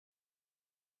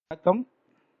வணக்கம்.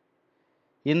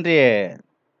 இன்றைய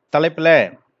தலைப்பில்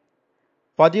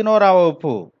 11ஆம்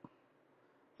வகுப்பு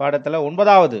பாடத்தில்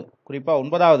 9வது குறிப்பாக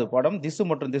 9வது பாடம் திசு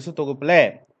மற்றும் திசு தொகுப்பில்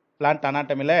பிளான்ட்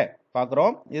அனாட்டமியில்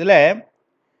பார்க்குறோம். இதில்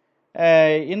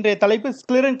இன்றைய தலைப்பு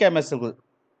ஸ்க்ளீரன் கேமஸ்கள்.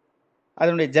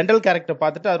 அதனுடைய ஜென்ரல் கேரக்டர்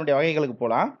பார்த்துட்டு அதனுடைய வகைகளுக்கு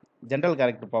போகலாம். ஜென்ரல்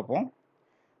கேரக்டர் பார்ப்போம்.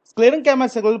 ஸ்க்ளீரன்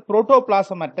கேமஸ்கள்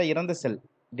புரோட்டோபிளாசம் அற்ற இறந்த செல்,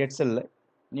 டெட் செல்,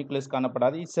 நியூக்ளியஸ்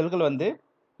காணப்படாது. இச்செல்கள்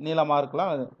நீளமாக இருக்கலாம்,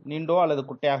 நீண்டோ அல்லது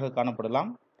குட்டையாக காணப்படலாம்.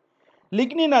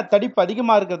 லிக்னின் தடிப்பு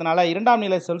அதிகமாக இருக்கிறதுனால இரண்டாம்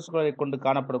நிலை செல்களை கொண்டு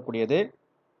காணப்படக்கூடியது.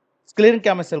 ஸ்க்ளீரன்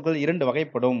கேமஸ் செல்கள் இரண்டு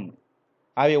வகைப்படும்.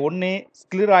 அவை ஒன்று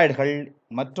ஸ்க்ளீராய்டுகள்,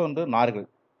 மற்றொன்று நார்கள்.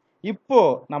 இப்போ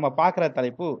நம்ம பார்க்குற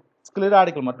தலைப்பு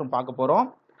ஸ்க்ளீராய்டுகள் மட்டும் பார்க்க போகிறோம்.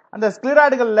 அந்த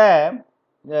ஸ்க்ளீராய்டுகளில்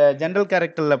ஜென்ரல்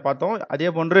கேரக்டரில் பார்த்தோம்.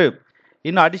 அதே போன்று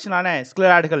இன்னும் அடிஷனான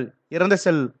ஸ்க்ளீராய்டுகள் இறந்த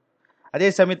செல், அதே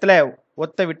சமயத்தில்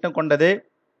ஒத்த விட்டம் கொண்டது,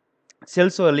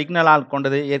 செல்ஸ் லிக்னலால்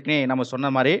கொண்டது. ஏற்கனவே நம்ம சொன்ன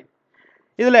மாதிரி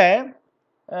இதில்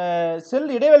செல்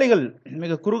இடைவெளிகள்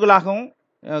மிக குறுகலாகவும்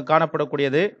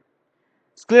காணப்படக்கூடியது.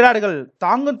 ஸ்க்ளீராய்டுகள்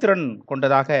தாங்கும் திறன்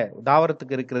கொண்டதாக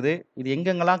தாவரத்துக்கு இருக்கிறது. இது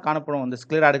எங்கெங்கெல்லாம் காணப்படும் அந்த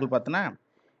ஸ்க்ளீராய்டுகள் பார்த்தோன்னா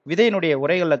விதையினுடைய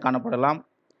உரைகளில் காணப்படலாம்.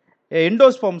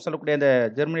 எண்டோஸ்போம் சொல்லக்கூடிய அந்த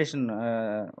ஜெர்மினேஷன்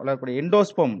வளரக்கூடிய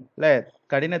எண்டோஸ்போமில்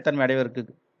கடினத்தன்மை அடைவதற்கு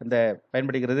இந்த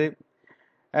பயன்படுகிறது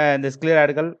இந்த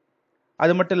ஸ்க்ளீராய்டுகள்.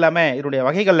 அது மட்டும் இல்லாமல் இதனுடைய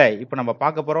வகைகளில் இப்போ நம்ம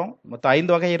பார்க்க போகிறோம். மொத்தம்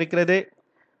 5 வகை இருக்கிறது.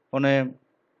 ஒன்று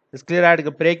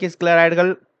ஸ்க்ளீராய்டுகள் பிரேக்கி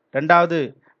ஸ்க்ளீராய்டுகள், ரெண்டாவது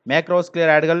மேக்ரோ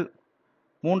ஸ்க்ளீராய்டுகள்,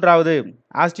 மூன்றாவது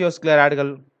ஆஸ்டியோ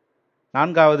ஸ்க்ளீராய்டுகள்,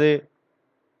 நான்காவது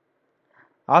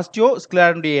ஆஸ்டியோ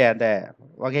ஸ்க்ளீராய்டுடைய அந்த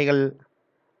வகைகள்,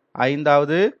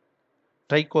 ஐந்தாவது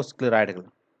ட்ரைகோ ஸ்க்ளீராய்டுகள்.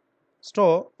 ஸோ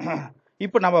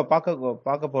இப்போ நம்ம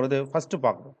பார்க்க போகிறது ஃபஸ்ட்டு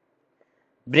பார்க்கணும்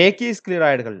பிரேக்கி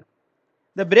ஸ்க்ளீராய்டுகள்.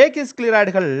 இந்த பிரேக்கி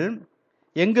ஸ்க்ளீராய்டுகள்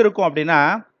எங்கே இருக்கும் அப்படின்னா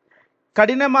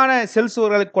கடினமான செல்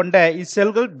சுவர்களை கொண்ட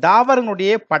இச்செல்கள்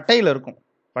தாவரங்களுடைய பட்டையில் இருக்கும்.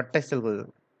 பட்டை செல்கள்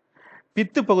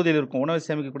பித்து பகுதியில் இருக்கும். உணவு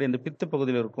சேமிக்கக்கூடிய இந்த பித்து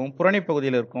பகுதியில் இருக்கும், புறணி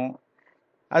பகுதியில் இருக்கும்.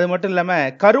 அது மட்டும்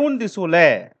இல்லாமல் கருவன் திசுவில்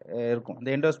இருக்கும். இந்த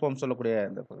எண்டோஸ்போம் சொல்லக்கூடிய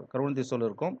இந்த கருவன் திசுவில்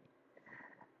இருக்கும்.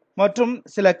 மற்றும்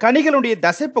சில கனிகளுடைய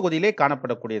தசைப்பகுதியிலே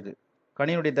காணப்படக்கூடியது.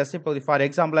 கனியினுடைய தசைப்பகுதி, ஃபார்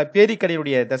எக்ஸாம்பிளாக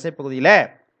பேரிக்கனியுடைய தசைப்பகுதியில்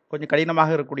கொஞ்சம்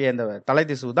கடினமாக இருக்கக்கூடிய இந்த தலை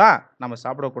திசு தான் நம்ம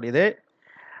சாப்பிடக்கூடியது.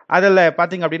 அதில்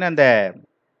பார்த்திங்க அப்படின்னா இந்த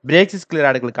பிரேக்கி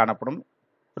ஸ்க்ளீராய்டுகள் காணப்படும்.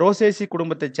 ரோசேசி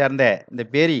குடும்பத்தை சேர்ந்த இந்த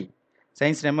பேரி,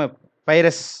 சயின்ஸ் நேம்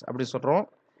பைரஸ் அப்படி சொல்கிறோம்.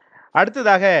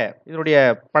 அடுத்ததாக இதனுடைய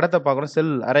படத்தை பார்க்குறோம்.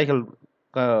 செல் அறைகள்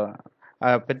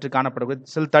பெற்று காணப்படக்கூடிய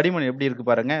செல் தடிமன் எப்படி இருக்குது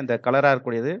பாருங்கள். இந்த கலராக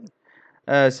இருக்கக்கூடியது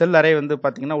செல் அறை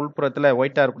பார்த்திங்கன்னா உள்புறத்தில்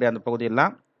ஒயிட்டாக இருக்கக்கூடிய அந்த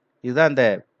பகுதியெல்லாம் இதுதான் இந்த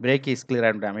பிரேக்கி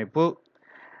ஸ்க்ளீராய்டு அமைப்பு.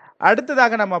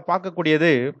 அடுத்ததாக நம்ம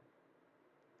பார்க்கக்கூடியது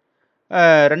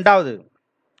ரெண்டாவது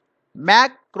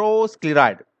மேக்ரோ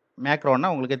ஸ்க்ளீராய்டு. மேக்ரோன்னா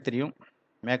உங்களுக்கே தெரியும்,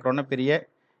 மேக்ரோன்னா பெரிய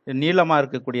நீளமாக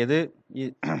இருக்கக்கூடியது.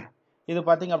 இது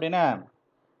பார்த்திங்க அப்படின்னா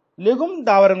லெகும்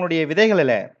தாவரங்களுடைய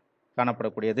விதைகளில்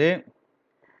காணப்படக்கூடியது.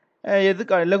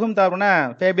 எதுக்கு லெகும் தாவரம்னா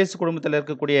ஃபேபேஸ் குடும்பத்தில்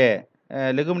இருக்கக்கூடிய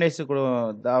லெகுமினேஸ்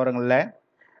தாவரங்களில்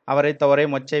அவரை, துவரை,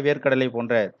 மொச்சை, வேர்க்கடலை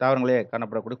போன்ற தாவரங்களே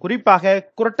காணப்படக்கூடிய, குறிப்பாக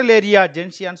குரட்டலேரியா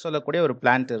ஜென்சியான்னு சொல்லக்கூடிய ஒரு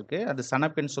பிளான்ட் இருக்குது. அது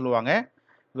சனப்பென்னு சொல்லுவாங்க.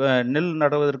 நெல்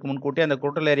நடுவதற்கு முன்கூட்டி அந்த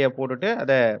குரட்டலேரியா போட்டுட்டு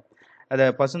அதை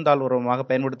பசுந்தாள் உரமாக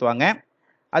பயன்படுத்துவாங்க.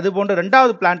 அது போன்ற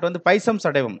ரெண்டாவது பிளான்ட் பைசம்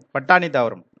சடைவம், பட்டாணி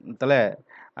தாவரம். இதில்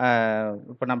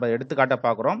இப்போ நம்ம எடுத்துக்காட்ட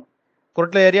பார்க்குறோம்.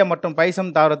 குரட்டலேரியா மற்றும்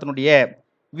பைசம் தாவரத்தினுடைய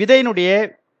விதையினுடைய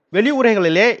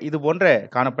வெளியுறைகளிலே இது போன்ற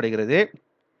காணப்படுகிறது.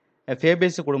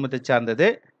 ஃபேபேஸ் குடும்பத்தை சார்ந்தது.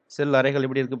 செல் அறைகள்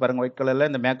எப்படி இருக்குது பாருங்கள், ஒயிட் கலரில்.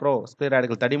 இந்த மேக்ரோ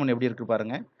ஸ்க்ளீராய்டுகள் தடிமன் எப்படி இருக்குது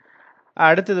பாருங்கள்.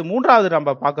 அடுத்தது மூன்றாவது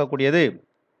நம்ம பார்க்கக்கூடியது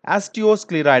ஆஸ்டியோ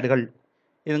ஸ்க்ளீராய்டுகள்.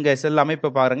 இதுங்க செல் அமைப்பை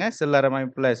பாருங்கள். செல் அறை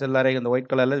அமைப்பில் செல் அறை இந்த ஒயிட்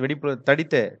கலரில் வெடிப்பு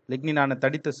தடித்த லிக்னினான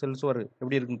தடித்த செல் சுவர்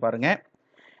எப்படி இருக்குன்னு பாருங்கள்.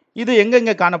 இது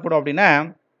எங்கெங்கே காணப்படும் அப்படின்னா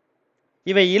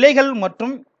இவை இலைகள்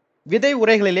மற்றும் விதை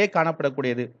உரைகளிலே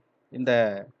காணப்படக்கூடியது இந்த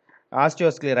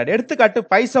ஆஸ்டியோ ஸ்க்ளீராய்டு. எடுத்துக்காட்டு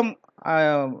பைசம்.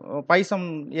 பைசம்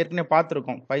ஏற்கனவே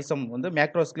பார்த்துருக்கோம். பைசம்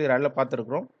மேக்ரோ ஸ்க்ளீராய்டில்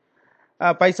பார்த்துருக்குறோம்.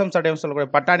 பைசம் சடையம் சொல்லக்கூடிய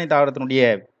பட்டாணி தாவரத்தினுடைய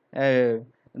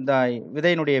இந்த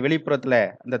விதையினுடைய வெளிப்புறத்தில்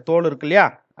இந்த தோல் இருக்கு இல்லையா,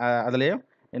 அதுலேயும்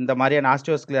இந்த மாதிரியான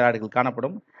ஆஸ்டியோ ஸ்க்ளீராய்டுகள்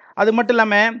காணப்படும். அது மட்டும்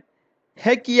இல்லாமல்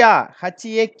ஹேக்கியா,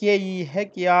 HAKE,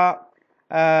 ஹேக்கியா,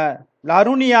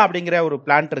 லாருனியா அப்படிங்கிற ஒரு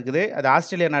பிளான்ட் இருக்குது. அது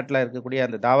ஆஸ்திரேலியா நாட்டில் இருக்கக்கூடிய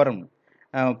அந்த தாவரம்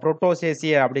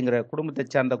புரோட்டோசேசிய அப்படிங்கிற குடும்பத்தை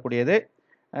சார்ந்தக்கூடியது.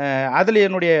 அதில்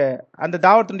என்னுடைய அந்த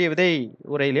தாவரத்தினுடைய விதை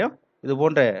உரையிலையும் இது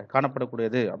போன்ற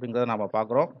காணப்படக்கூடியது அப்படிங்கிறத நாம்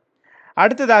பார்க்குறோம்.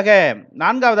 அடுத்ததாக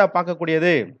நான்காவதாக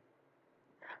பார்க்கக்கூடியது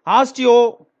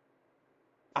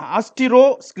ஆஸ்டிரோ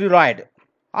ஸ்க்ளீராய்டு.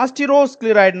 ஆஸ்டிரோ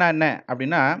ஸ்க்ளீராய்டுனா என்ன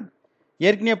அப்படின்னா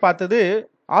ஏற்கனவே பார்த்தது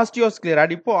ஆஸ்டியோ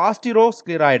ஸ்க்ளீராய்டு, இப்போ ஆஸ்டிரோ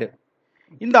ஸ்க்ளீராய்டு.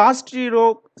 இந்த ஆஸ்டிரோ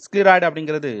ஸ்க்ளீராய்டு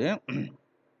அப்படிங்கிறது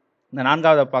இந்த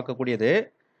நான்காவது பார்க்கக்கூடியது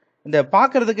இந்த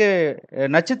பார்க்கறதுக்கு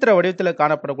நட்சத்திர வடிவத்தில்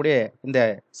காணப்படக்கூடிய இந்த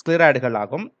ஸ்க்ளெரைடுகள்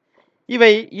ஆகும்.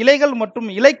 இவை இலைகள் மற்றும்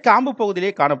இலை காம்பு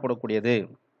பகுதியிலே காணப்படக்கூடியது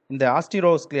இந்த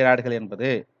ஆஸ்டிரோஸ்க்ளெரைடுகள் என்பது.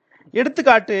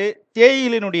 எடுத்துக்காட்டு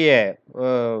தேயிலினுடைய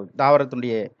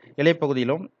தாவரத்தினுடைய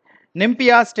இலைப்பகுதியிலும்,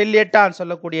 நெம்பியா ஸ்டெல்லேட்டான்னு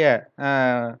சொல்லக்கூடிய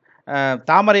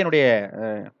தாமரையினுடைய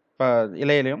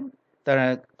இலையிலும்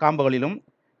காம்புகளிலும்,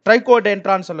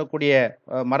 ட்ரைகோடென்ட்ரான்னு சொல்லக்கூடிய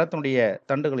மரத்தினுடைய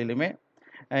தண்டுகளிலுமே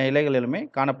இலைகளிலுமே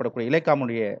காணப்படக்கூடிய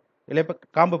இலைக்காம்புடைய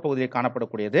காம்பு பகுதியில்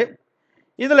காணப்படக்கூடியது.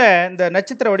 இதில் இந்த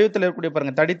நட்சத்திர வடிவத்தில் இருக்கக்கூடிய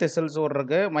பாருங்கள், தடித்த செல் சுவர்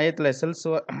இருக்கு, மையத்தில் செல்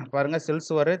சுவர் பாருங்கள், செல்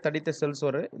சுவர், தடித்த செல்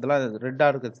சுவர், இதெல்லாம்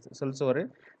ரெட்டாக இருக்குது செல் சுவர்.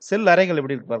 செல் அறைகள்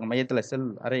எப்படி இருக்கு பாருங்கள், மையத்தில் செல்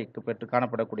அறைக்கு பெற்று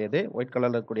காணப்படக்கூடியது, ஒயிட்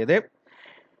கலரில் இருக்கக்கூடியது.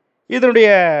 இதனுடைய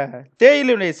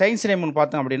தேயிலுடைய சயின்ஸ் நேம்னு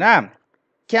பார்த்தோம் அப்படின்னா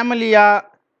கேமெலியா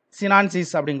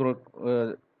சினான்சிஸ் அப்படிங்கிற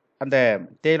அந்த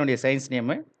தேயிலுடைய சயின்ஸ்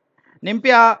நேமு.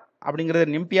 நிம்பியா அப்படிங்கிறது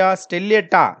நிம்பியா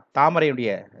ஸ்டெல்லேட்டா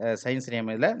தாமரையுடைய சயின்ஸ் நேம்.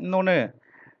 இதில் இன்னொன்று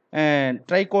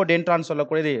ட்ரைகோடென்ட்ரான்னு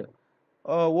சொல்லக்கூடியது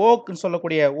ஓக்னு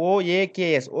சொல்லக்கூடிய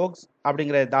OAKS ஓக்ஸ்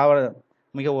அப்படிங்கிற தாவர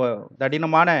மிக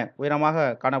தடினமான உயரமாக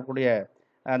காணக்கூடிய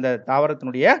அந்த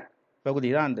தாவரத்தினுடைய பகுதி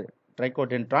தான் அந்த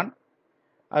ட்ரைகோடென்ட்ரான்.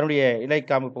 அதனுடைய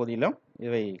இலைக்காம்பு பகுதியிலும்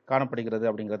இவை காணப்படுகிறது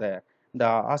அப்படிங்கிறத இந்த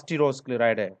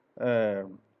ஆஸ்டிரோஸ்க்ளெரைடு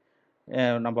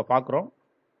நம்ம பார்க்குறோம்.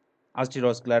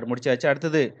 ஆஸ்டிரோஸ்க்ளெரைடு முடிச்சாச்சு.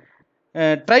 அடுத்தது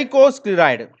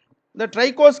ட்ரைகோஸ்க்ளெரைடு. இந்த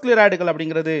ட்ரைகோஸ்க்ளெரைடுகள்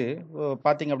அப்படிங்கிறது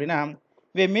பார்த்தீங்க அப்படின்னா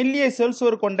இவை மெல்லிய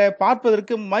செல்சுவர் கொண்ட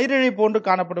பார்ப்பதற்கு மயிரிழை போன்று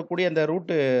காணப்படக்கூடிய அந்த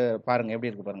ரூட்டு பாருங்கள் எப்படி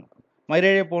இருக்கு பாருங்கள்,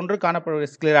 மயிரிழை போன்று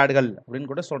காணப்படக்கூடிய ஸ்க்ளெரைடுகள்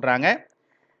அப்படின்னு கூட சொல்கிறாங்க.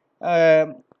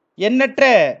 எண்ணற்ற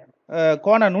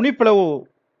கோண நுனிப்பிளவு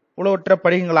உளவற்ற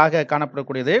படிகங்களாக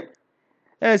காணப்படக்கூடியது.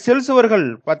 செல் சுவர்கள்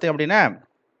பார்த்தீங்க அப்படின்னா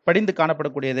படிந்து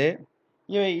காணப்படக்கூடியது.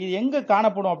 இவை இது எங்கே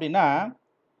காணப்படும் அப்படின்னா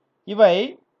இவை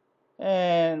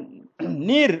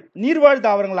நீர்வாழ்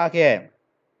தாவரங்களாக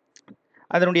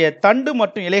அதனுடைய தண்டு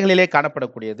மற்றும் இலைகளிலே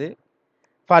காணப்படக்கூடியது.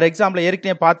 ஃபார் எக்ஸாம்பிள்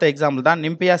ஏற்கனவே பார்த்த எக்ஸாம்பிள் தான்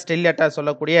நிம்பியா ஸ்டெல்லேட்டா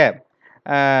சொல்லக்கூடிய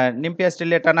நிம்பியா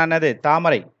ஸ்டெல்லேட்டானா என்னது,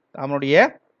 தாமரை, அதனுடைய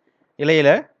இலையில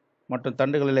மற்றும்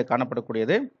தண்டுகளில்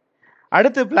காணப்படக்கூடியது.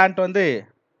 அடுத்த பிளான்ட் வந்து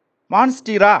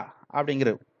மான்ஸ்டீரா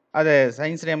அப்படிங்கிறது, அது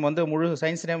சயின்ஸ் நேம் வந்து முழு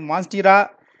சயின்ஸ் நேம் மான்ஸ்டீரா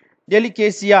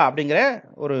டெலிகேசியா அப்படிங்கிற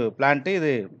ஒரு பிளான்ட்டு.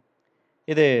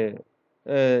 இது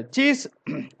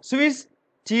சுவிஸ்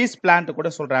சீஸ் பிளான்ட் கூட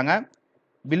சொல்கிறாங்க,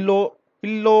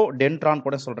 பில்லோடென்ட்ரான்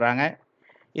கூட சொல்கிறாங்க.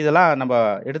 இதெல்லாம் நம்ம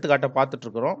எடுத்துக்காட்ட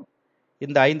பார்த்துட்ருக்குறோம்.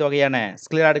 இந்த 5 வகையான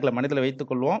ஸ்க்ளெரைடுகளை மனதில்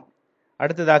வைத்துக்கொள்வோம்.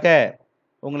 அடுத்ததாக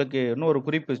உங்களுக்கு இன்னொரு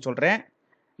குறிப்பு சொல்கிறேன்.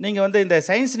 நீங்கள் வந்து இந்த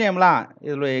சயின்ஸ் நேம்லாம்,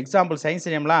 இதில் எக்ஸாம்பிள் சயின்ஸ்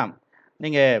நேம்லாம்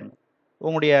நீங்கள்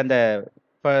உங்களுடைய அந்த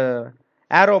இப்போ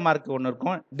ஏரோ மார்க் ஒன்று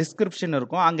இருக்கும், டிஸ்கிரிப்ஷன்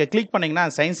இருக்கும், அங்கே கிளிக் பண்ணிங்கன்னா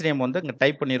சயின்ஸ் நேம் வந்து இங்கே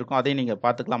டைப் பண்ணியிருக்கோம். அதையும் நீங்கள்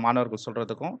பார்த்துக்கலாம். மாணவர்கள்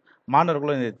சொல்கிறதுக்கும்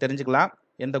மாணவர்களும் இது தெரிஞ்சுக்கலாம்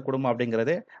எந்த குடும்பம்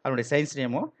அப்படிங்கிறது. அதனுடைய சயின்ஸ்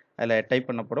நேமும் அதில் டைப்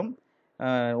பண்ணப்படும்.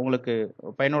 உங்களுக்கு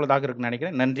பயனுள்ளதாக இருக்குன்னு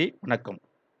நினைக்கிறேன். நன்றி, வணக்கம்.